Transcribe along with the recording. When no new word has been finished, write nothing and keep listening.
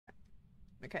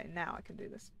Okay, now I can do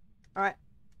this. Alright.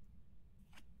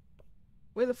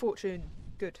 Wheel of Fortune.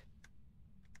 Good.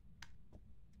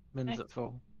 Min's at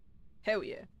full. Hell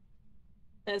yeah.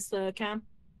 There's the cam.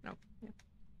 No. Yeah.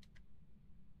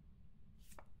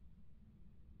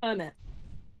 Hermit.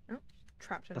 Oh,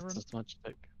 trapped in a That's room. a smudge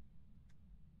stick.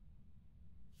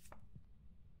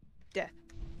 Death.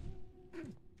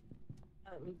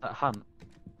 That hunt.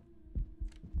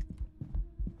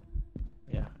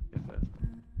 Yeah, go first.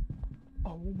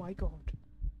 Oh my god.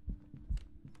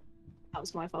 That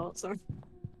was my fault, sorry.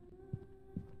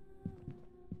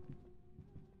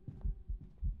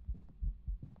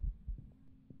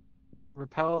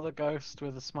 Repel the ghost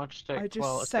with a smudge stick I just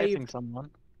while escaping saved-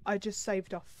 someone. I just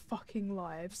saved our fucking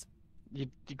lives. You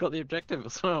got the objective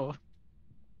as well.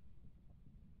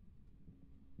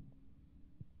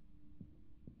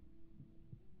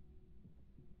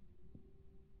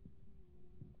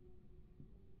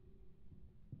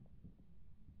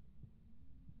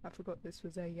 I forgot this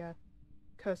was a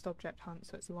cursed object hunt,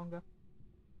 so it's longer.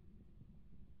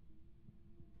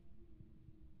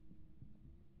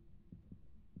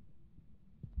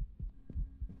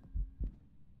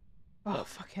 Oh,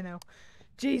 fucking hell.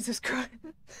 Jesus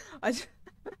Christ.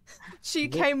 She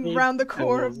came round the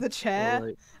corner of the chair,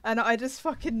 Right. and I just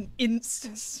fucking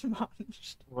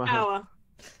insta-smudged. Wow. Hour.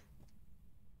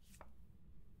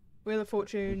 Wheel of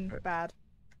Fortune, bad.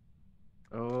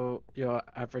 Oh, you're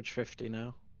average 50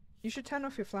 now. You should turn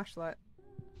off your flashlight.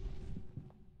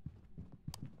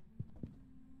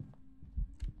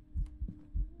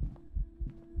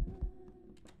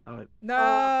 Oh,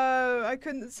 No, I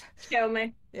couldn't. Kill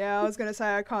me. Yeah, I was gonna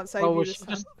say I can't save oh you was this she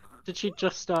time. just, did she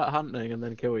just start hunting and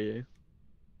then kill you?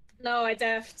 No, I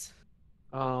deft.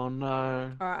 Oh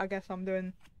no. Alright, I guess I'm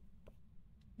doing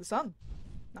the sun.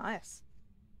 Nice.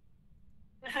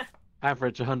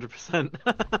 Average 100%.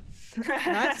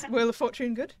 Nice. Wheel of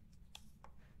Fortune, good.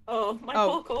 Oh, my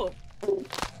Oh. poor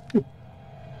corp.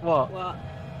 What? What?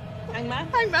 Hangman?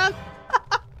 Hangman!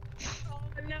 Oh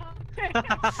no.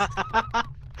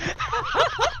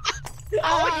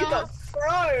 Oh, you got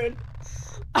thrown.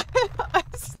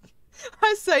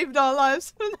 I saved our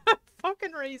lives for no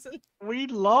fucking reason. We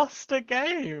lost a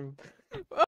game.